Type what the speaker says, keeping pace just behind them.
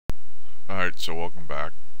Alright, so welcome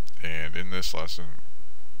back, and in this lesson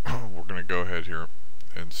we're going to go ahead here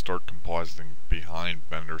and start compositing behind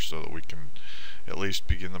Blender so that we can at least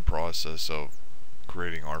begin the process of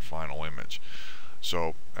creating our final image.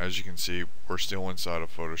 So as you can see, we're still inside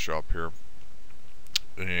of Photoshop here,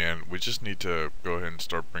 and we just need to go ahead and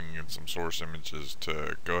start bringing in some source images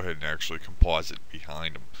to go ahead and actually composite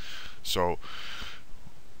behind them. So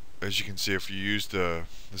as you can see, if you use the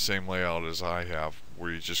same layout as I have,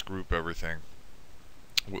 where you just group everything,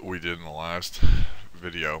 what we did in the last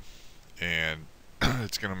video, and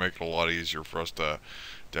it's going to make it a lot easier for us to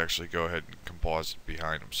actually go ahead and composite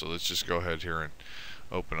behind them. So let's just go ahead here and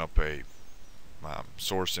open up a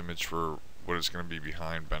source image for what is going to be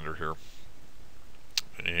behind Blender here,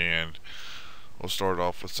 and we'll start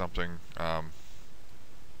off with something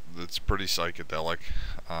that's pretty psychedelic,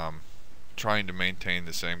 trying to maintain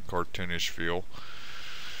the same cartoonish feel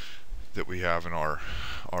that we have in our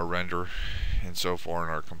render and so far in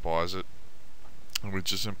our composite. And we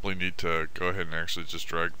just simply need to go ahead and actually just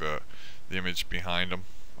drag the image behind them.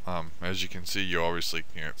 As you can see, you obviously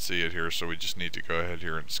can't see it here, so we just need to go ahead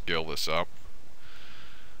here and scale this up.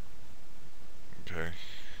 Okay,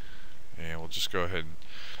 and we'll just go ahead and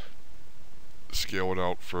scale it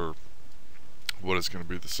out for what is going to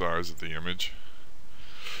be the size of the image.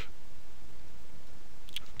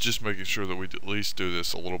 Just making sure that we at least do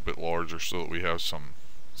this a little bit larger so that we have some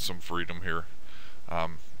freedom here.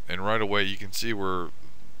 And right away you can see we're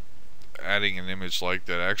adding an image like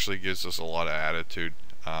that actually gives us a lot of attitude,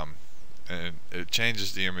 and it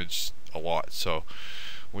changes the image a lot. So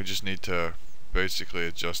we just need to basically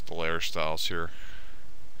adjust the layer styles here.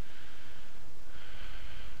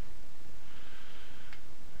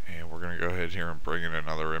 And we're going to go ahead here and bring in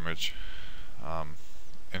another image,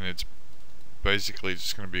 and it's basically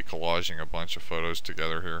just going to be collaging a bunch of photos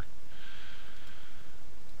together here.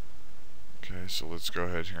 Okay, so let's go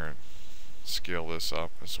ahead here and scale this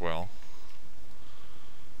up as well.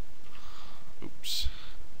 Oops.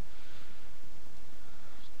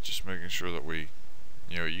 Just making sure that we,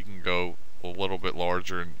 you can go a little bit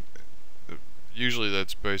larger, and usually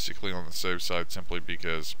that's basically on the safe side, simply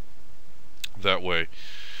because that way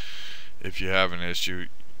if you have an issue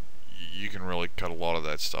you can really cut a lot of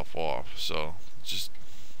that stuff off. So just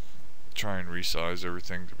try and resize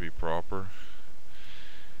everything to be proper,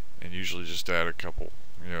 and usually just add a couple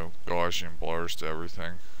Gaussian blurs to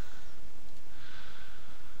everything.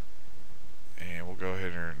 And we'll go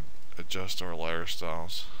ahead and adjust our layer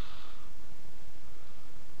styles.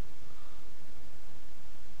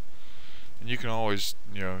 And you can always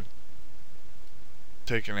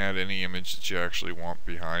take and add any image that you actually want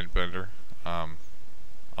behind Blender.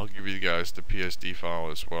 I'll give you guys the PSD file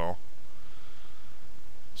as well.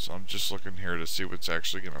 So I'm just looking here to see what's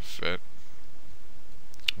actually going to fit.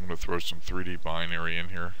 I'm going to throw some 3D binary in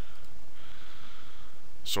here,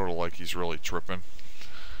 sort of like he's really tripping.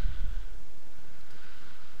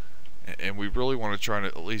 And we really want to try to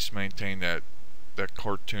at least maintain that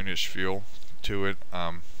cartoonish feel to it.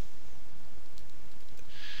 And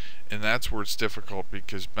that's where it's difficult,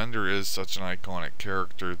 because Blender is such an iconic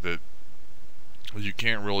character that you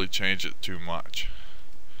can't really change it too much.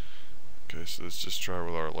 Okay, so let's just try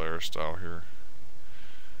with our layer style here,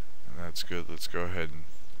 and that's good. Let's go ahead and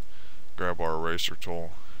grab our eraser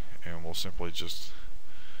tool, and we'll simply just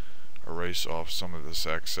erase off some of this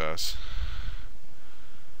excess.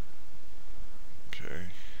 Okay.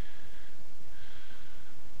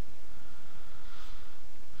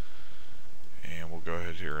 And we'll go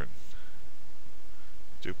ahead here and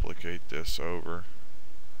duplicate this over.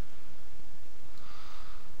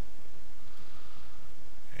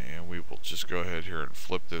 And we will just go ahead here and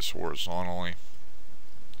flip this horizontally.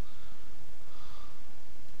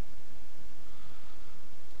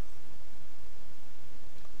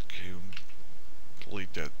 Okay,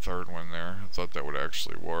 delete that third one there. I thought that would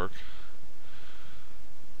actually work.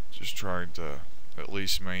 Just trying to at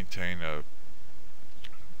least maintain a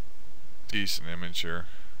decent image here.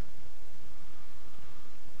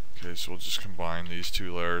 Okay, so we'll just combine these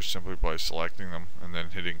two layers simply by selecting them and then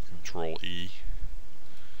hitting Control E.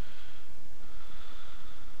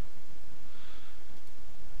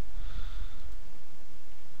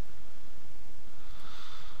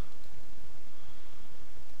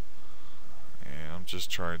 And I'm just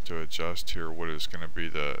trying to adjust here what is going to be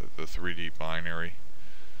the 3D binary,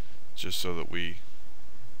 just so that we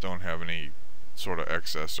don't have any sort of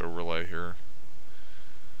excess overlay here.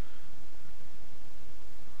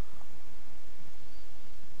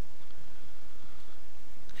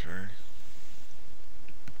 Okay.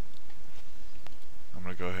 I'm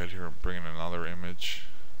going to go ahead here and bring in another image.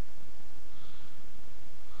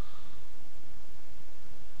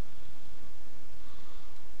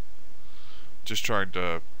 just trying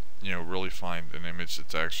to, you know, really find an image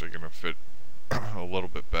that's actually going to fit a little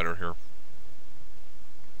bit better here.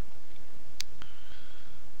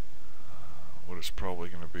 What is probably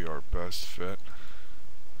going to be our best fit.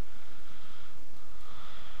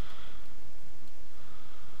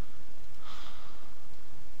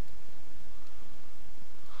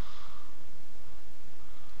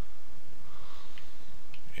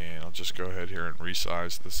 And I'll just go ahead here and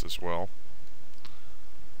resize this as well.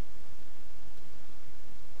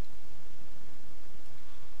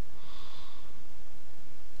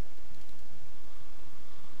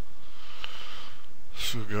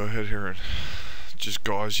 So we'll go ahead here and just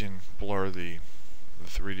Gaussian blur the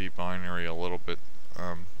 3D binary a little bit,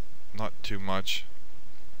 not too much,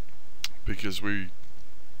 because we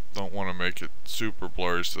don't want to make it super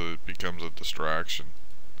blurry so that it becomes a distraction.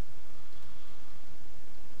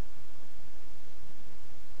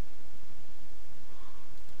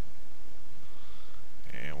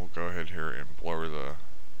 And we'll go ahead here and blur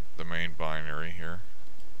the main binary here.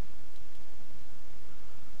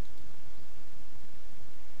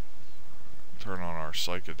 Turn on our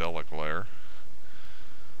psychedelic layer.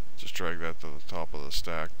 Just drag that to the top of the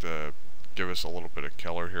stack to give us a little bit of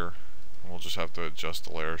color here. And we'll just have to adjust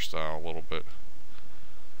the layer style a little bit.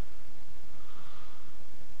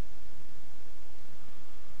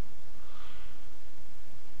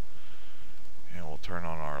 And we'll turn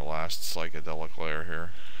on our last psychedelic layer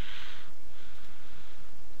here.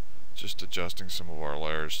 Just adjusting some of our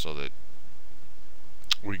layers so that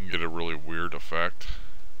we can get a really weird effect.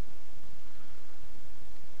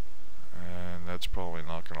 And that's probably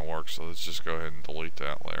not going to work, so let's just go ahead and delete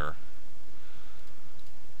that layer.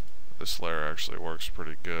 This layer actually works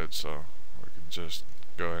pretty good, so we can just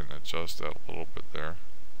go ahead and adjust that a little bit there.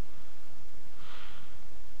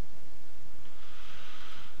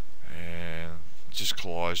 And just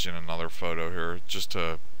collage in another photo here just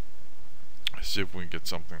to see if we can get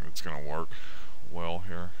something that's going to work well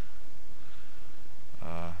here.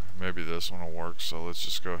 Maybe this one will work, so let's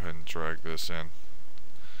just go ahead and drag this in.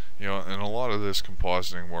 You know, and a lot of this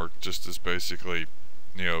compositing work just is basically,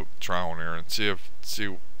 you know, trial and error, and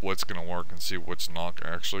see what's going to work and see what's not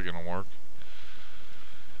actually going to work.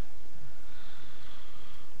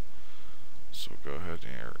 So go ahead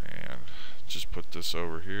here and just put this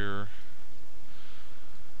over here.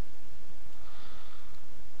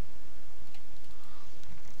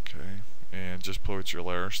 Okay, and just play with your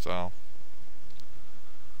layer style.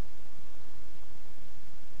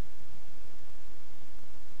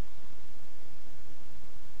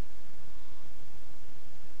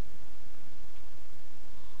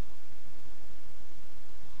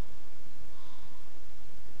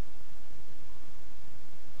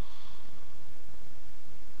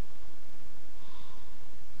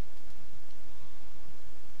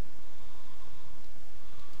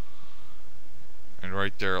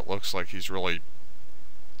 Right there, it looks like he's really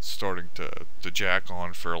starting to jack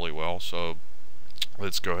on fairly well, so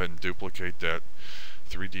let's go ahead and duplicate that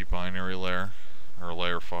 3D binary layer, or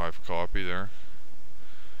layer 5 copy there.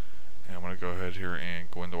 And I'm going to go ahead here and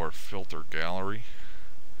go into our filter gallery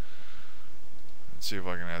and see if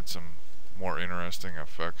I can add some more interesting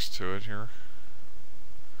effects to it here.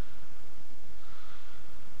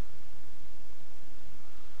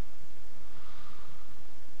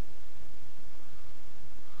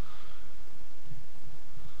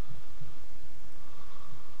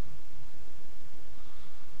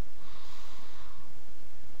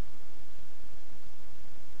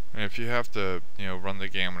 And if you have to, you know, run the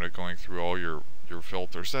gamut of going through all your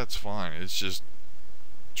filters, that's fine. It's just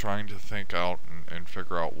trying to think out and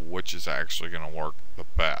figure out which is actually going to work the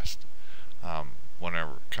best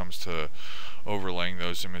whenever it comes to overlaying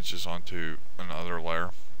those images onto another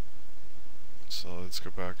layer. So let's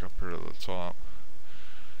go back up here to the top,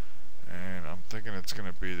 and I'm thinking it's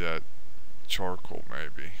going to be that charcoal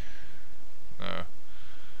maybe. No.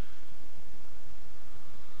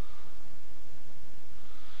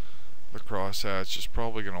 The crosshatch is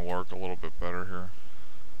probably going to work a little bit better here.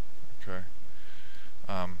 Okay.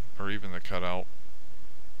 Or even the cutout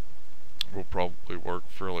will probably work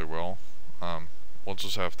fairly well. We'll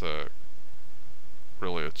just have to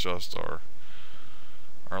really adjust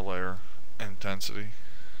our layer intensity.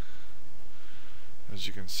 As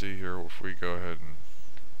you can see here, if we go ahead and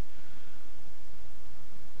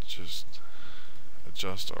just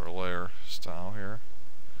adjust our layer style here,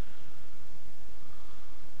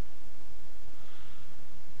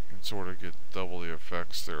 sort of get double the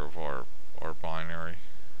effects there of our binary,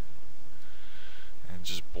 and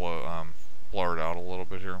just blur it out a little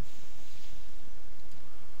bit here.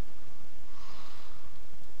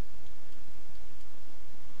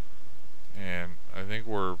 And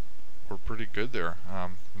we're pretty good there.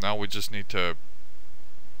 Now we just need to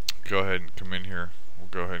go ahead and come in here. We'll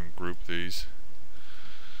go ahead and group these.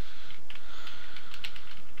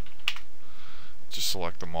 Just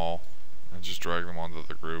select them all and just drag them onto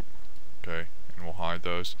the group. Okay, and we'll hide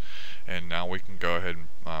those. And now we can go ahead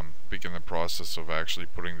and begin the process of actually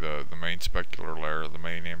putting the main specular layer, the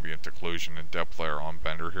main ambient occlusion and depth layer on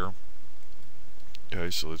Blender here.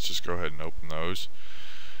 Okay, so let's just go ahead and open those.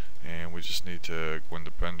 And we just need to go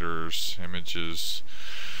into Blender's images,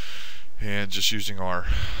 and just using our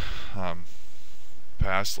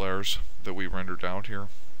pass layers that we rendered out here,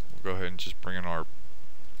 we'll go ahead and just bring in our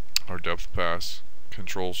depth pass.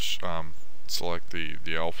 Control select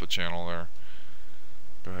the alpha channel there.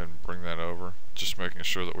 Go ahead and bring that over. Just making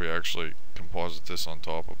sure that we actually composite this on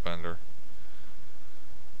top of Blender.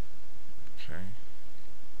 Okay.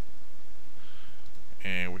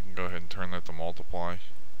 And we can go ahead and turn that to multiply.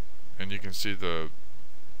 And you can see the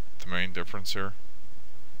main difference here.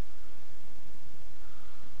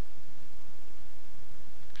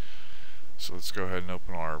 So let's go ahead and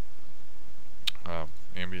open our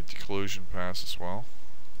ambient occlusion pass as well.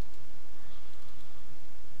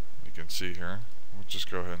 You can see here, we'll just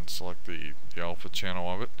go ahead and select the alpha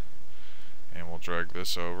channel of it, and we'll drag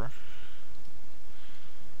this over,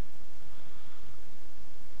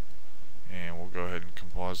 and we'll go ahead and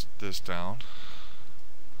composite this down.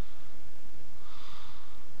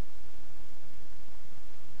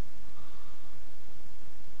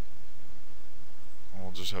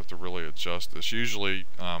 We'll just have to really adjust this. Usually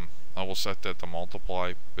I will set that to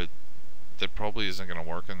multiply, but that probably isn't going to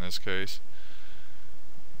work in this case.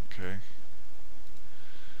 Okay,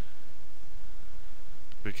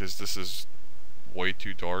 because this is way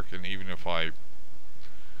too dark, and even if I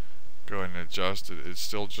go ahead and adjust it, it's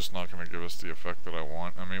still just not going to give us the effect that I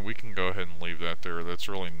want. I mean, we can go ahead and leave that there. That's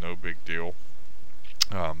really no big deal.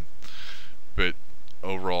 But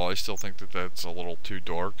overall, I still think that that's a little too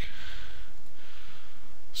dark.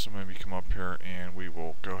 So maybe come up here and we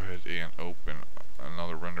will go ahead and open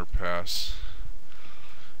another render pass,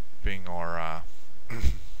 being our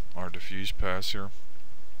our diffuse pass here.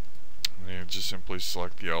 And just simply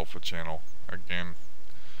select the alpha channel. Again,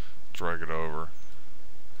 drag it over.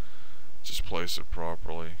 Just place it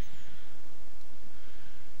properly.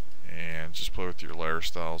 And just play with your layer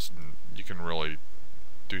styles, and you can really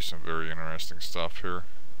do some very interesting stuff here.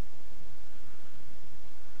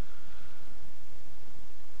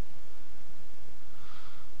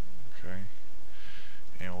 Okay,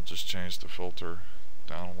 and we'll just change the filter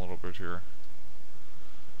down a little bit here,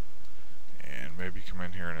 and maybe come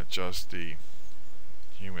in here and adjust the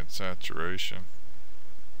human saturation.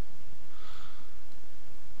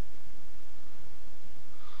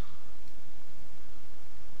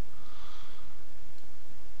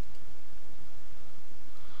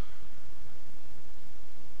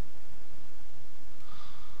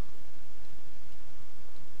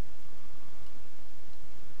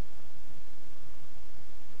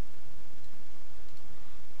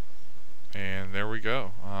 And there we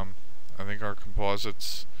go. I think our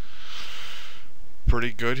composite's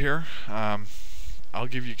pretty good here. I'll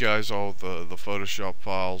give you guys all the Photoshop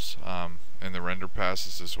files and the render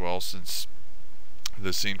passes as well, since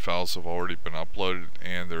the scene files have already been uploaded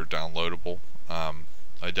and they're downloadable.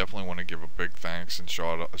 I definitely want to give a big thanks and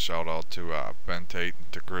shout out to Ben Tate and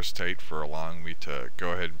to Chris Tate for allowing me to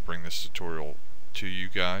go ahead and bring this tutorial to you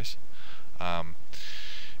guys.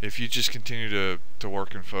 If you just continue to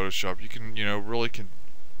work in Photoshop, you can really can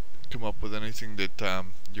come up with anything that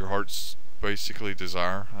your heart's basically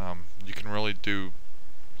desire. You can really do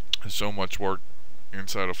so much work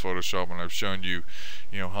inside of Photoshop, and I've shown you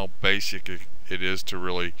how basic it is to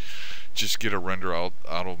really just get a render out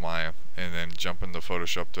of Maya and then jump into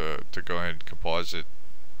Photoshop to go ahead and composite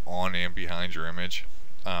on and behind your image.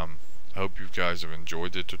 I hope you guys have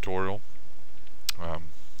enjoyed the tutorial.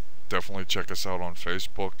 Definitely check us out on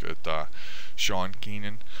Facebook at Sean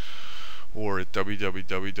Keenan, or at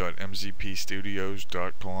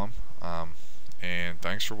www.mzpstudios.com. And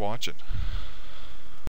thanks for watching.